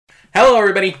Hello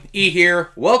everybody, E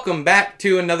here. Welcome back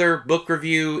to another book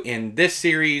review in this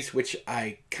series, which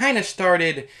I kind of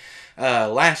started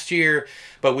last year,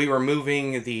 but we were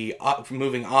moving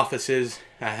offices,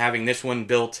 having this one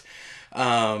built.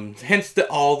 Hence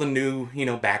all the new,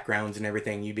 backgrounds and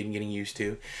everything you've been getting used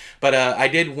to. But I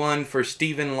did one for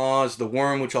Stephen Law's The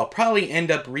Worm, which I'll probably end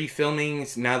up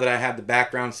refilming now that I have the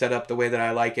background set up the way that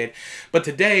I like it. But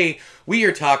today we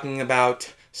are talking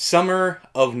about Summer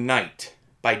of Night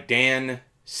by Dan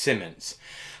Simmons.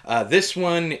 This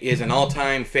one is an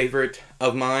all-time favorite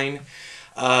of mine.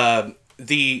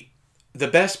 The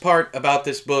best part about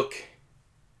this book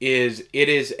is it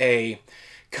is a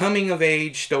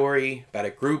coming-of-age story about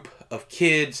a group of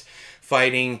kids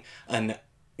fighting a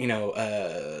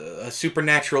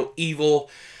supernatural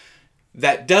evil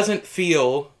that doesn't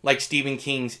feel like Stephen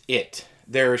King's It.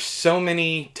 There are so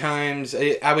many times,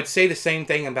 I would say the same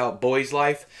thing about Boy's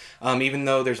Life, even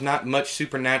though there's not much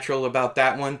supernatural about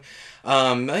that one.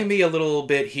 Maybe a little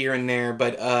bit here and there,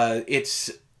 but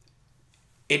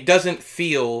it doesn't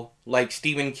feel like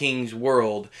Stephen King's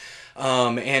world.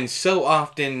 And so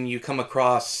often you come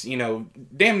across,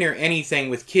 damn near anything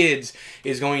with kids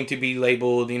is going to be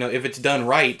labeled, if it's done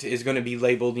right, is going to be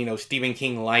labeled, Stephen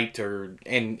King light or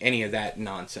any of that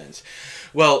nonsense.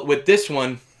 Well, with this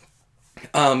one,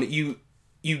 you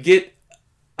get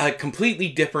a completely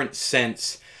different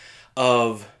sense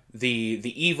of the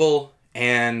evil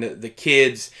and the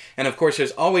kids, and of course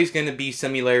there's always going to be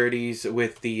similarities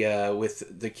with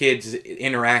the kids'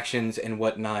 interactions and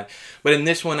whatnot. But in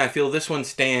this one, I feel this one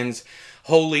stands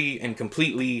wholly and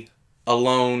completely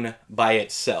alone by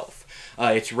itself.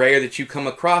 It's rare that you come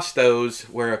across those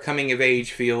where a coming of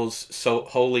age feels so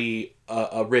wholly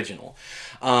original.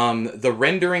 The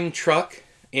rendering truck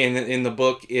in the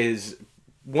book is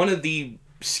one of the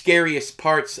scariest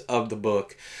parts of the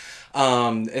book.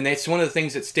 And it's one of the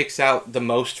things that sticks out the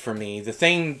most for me. The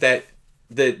thing that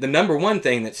the number one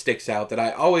thing that sticks out that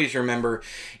I always remember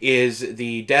is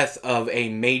the death of a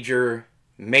major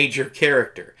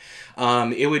character.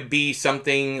 It would be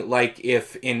something like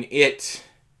if in It,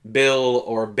 Bill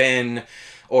or Ben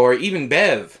or even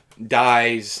Bev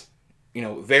dies,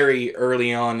 very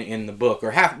early on in the book,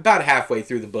 or about halfway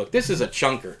through the book. This is a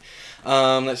chunker.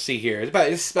 Let's see here.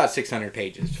 It's about 600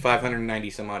 pages, 590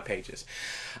 some odd pages.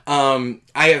 I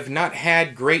have not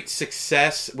had great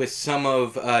success with some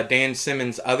of Dan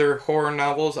Simmons' other horror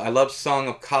novels. I love Song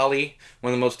of Kali,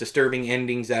 one of the most disturbing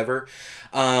endings ever.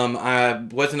 I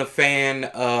wasn't a fan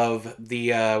of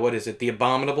the The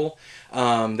Abominable.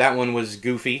 That one was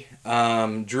goofy.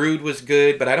 Drood was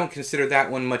good, but I don't consider that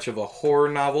one much of a horror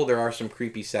novel. There are some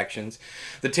creepy sections.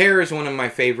 The Terror is one of my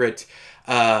favorite,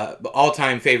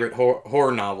 all-time favorite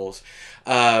horror novels.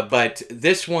 But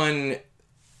this one,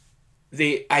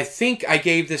 I think I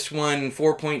gave this one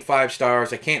 4.5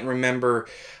 stars. I can't remember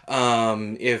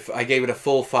if I gave it a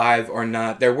full 5 or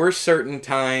not. There were certain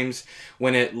times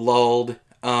when it lulled,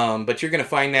 but you're going to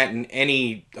find that in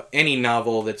any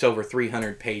novel that's over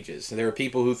 300 pages. There are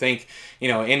people who think,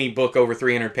 any book over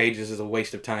 300 pages is a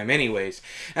waste of time anyways.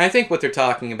 And I think what they're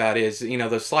talking about is,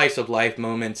 the slice of life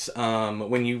moments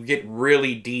when you get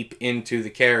really deep into the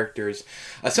characters.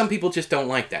 Some people just don't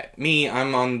like that. Me,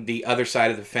 I'm on the other side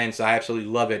of the fence. I absolutely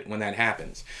love it when that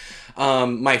happens.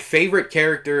 My favorite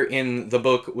character in the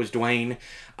book was Dwayne.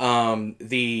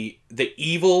 The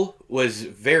evil was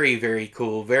very, very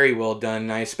cool, very well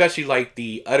done. I especially like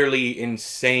the utterly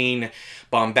insane,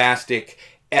 bombastic,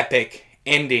 epic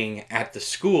ending at the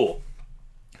school.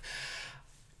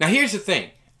 Now here's the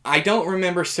thing. I don't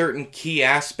remember certain key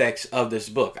aspects of this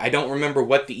book. I don't remember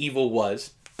what the evil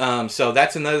was. So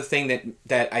that's another thing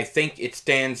that I think it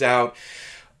stands out.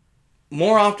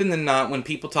 More often than not, when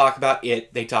people talk about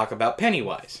It, they talk about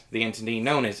Pennywise, the entity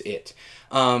known as It.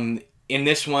 In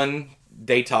this one,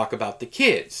 they talk about the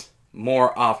kids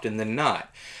more often than not.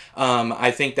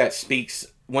 I think that speaks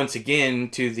once again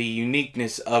to the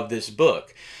uniqueness of this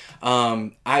book.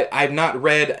 I've not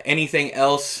read anything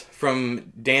else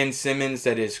from Dan Simmons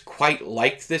that is quite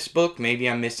like this book. Maybe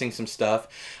I'm missing some stuff.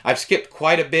 I've skipped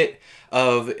quite a bit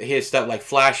of his stuff, like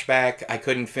Flashback. I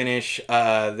couldn't finish.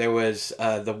 There was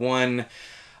the one,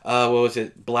 what was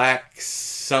it, Black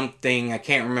something, I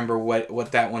can't remember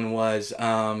what that one was.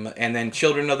 And then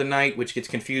Children of the Night, which gets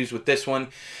confused with this one,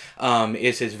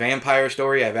 is his vampire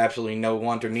story. I have absolutely no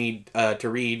want or need to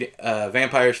read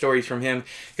vampire stories from him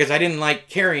because I didn't like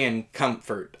Carrion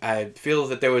Comfort. I feel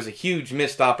that there was a huge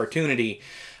missed opportunity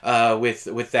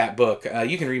with that book.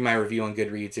 You can read my review on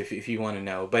Goodreads if you want to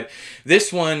know. But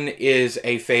this one is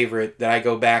a favorite that I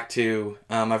go back to.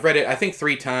 I've read it, I think,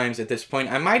 3 times at this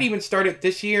point. I might even start it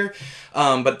this year,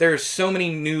 but there's so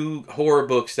many new horror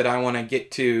books that I want to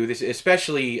get to. This,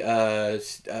 especially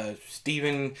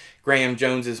Stephen Graham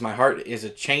Jones's My Heart is a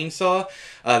Chainsaw.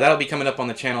 That'll be coming up on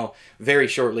the channel very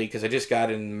shortly because I just got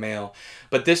it in the mail.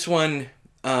 But this one,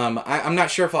 I'm not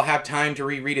sure if I'll have time to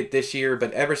reread it this year,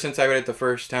 but ever since I read it the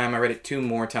first time, I read it 2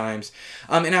 more times.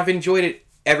 And I've enjoyed it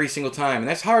every single time. And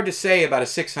that's hard to say about a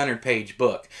 600-page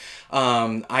book.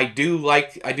 I do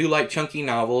like chunky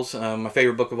novels. My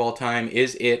favorite book of all time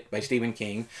is It by Stephen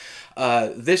King.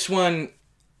 This one,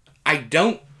 I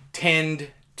don't tend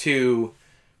to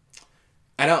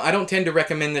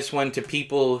recommend this one to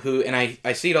people who, and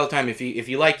I see it all the time. If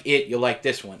you like It, you'll like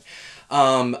this one.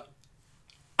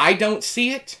 I don't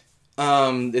see it.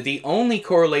 The only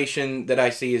correlation that I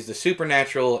see is the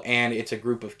supernatural, and it's a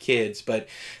group of kids. But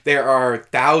there are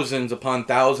thousands upon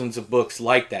thousands of books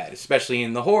like that, especially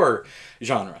in the horror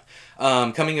genre.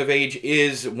 Coming of age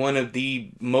is one of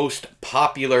the most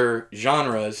popular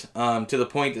genres, to the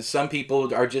point that some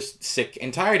people are just sick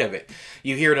and tired of it.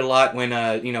 You hear it a lot when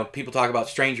people talk about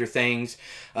Stranger Things,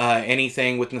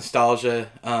 anything with nostalgia,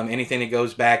 anything that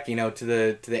goes back to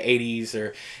the 80s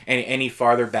or any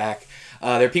farther back.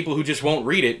 There are people who just won't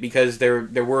read it because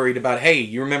they're worried about, hey,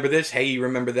 you remember this? Hey, you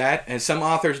remember that? And some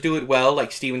authors do it well,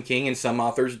 like Stephen King, and some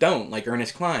authors don't, like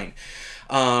Ernest Cline.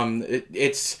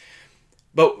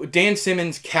 But Dan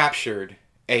Simmons captured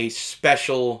a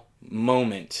special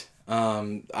moment.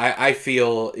 I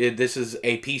feel this is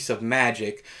a piece of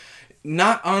magic,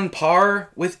 not on par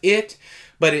with It,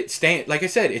 but like I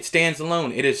said, it stands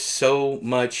alone. It is so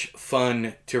much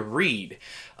fun to read.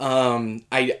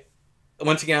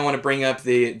 Once again, I want to bring up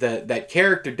that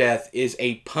character death is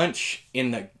a punch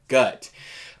in the gut.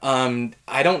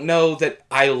 I don't know that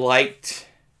I liked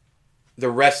the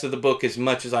rest of the book as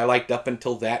much as I liked up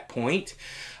until that point.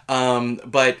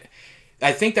 But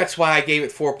I think that's why I gave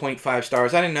it 4.5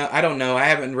 stars. I don't know. I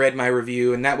haven't read my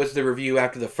review, and that was the review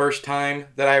after the first time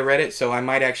that I read it, so I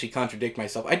might actually contradict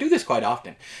myself. I do this quite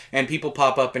often, and people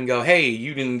pop up and go, "Hey,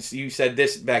 you said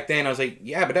this back then." I was like,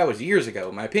 "Yeah, but that was years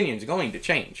ago. My opinion's going to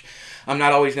change. I'm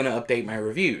not always going to update my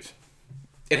reviews.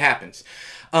 It happens."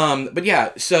 But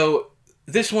yeah, so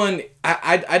this one,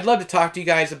 I'd love to talk to you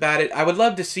guys about it. I would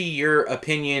love to see your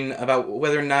opinion about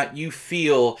whether or not you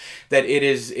feel that it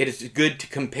is good to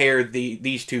compare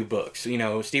these 2 books.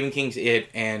 Stephen King's It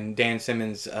and Dan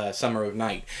Simmons' Summer of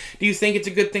Night. Do you think it's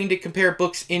a good thing to compare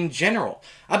books in general?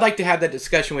 I'd like to have that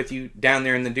discussion with you down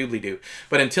there in the doobly-doo.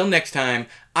 But until next time,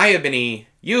 I have been E,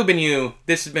 you have been you.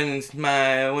 This has been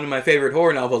one of my favorite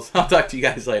horror novels. I'll talk to you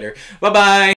guys later. Bye-bye!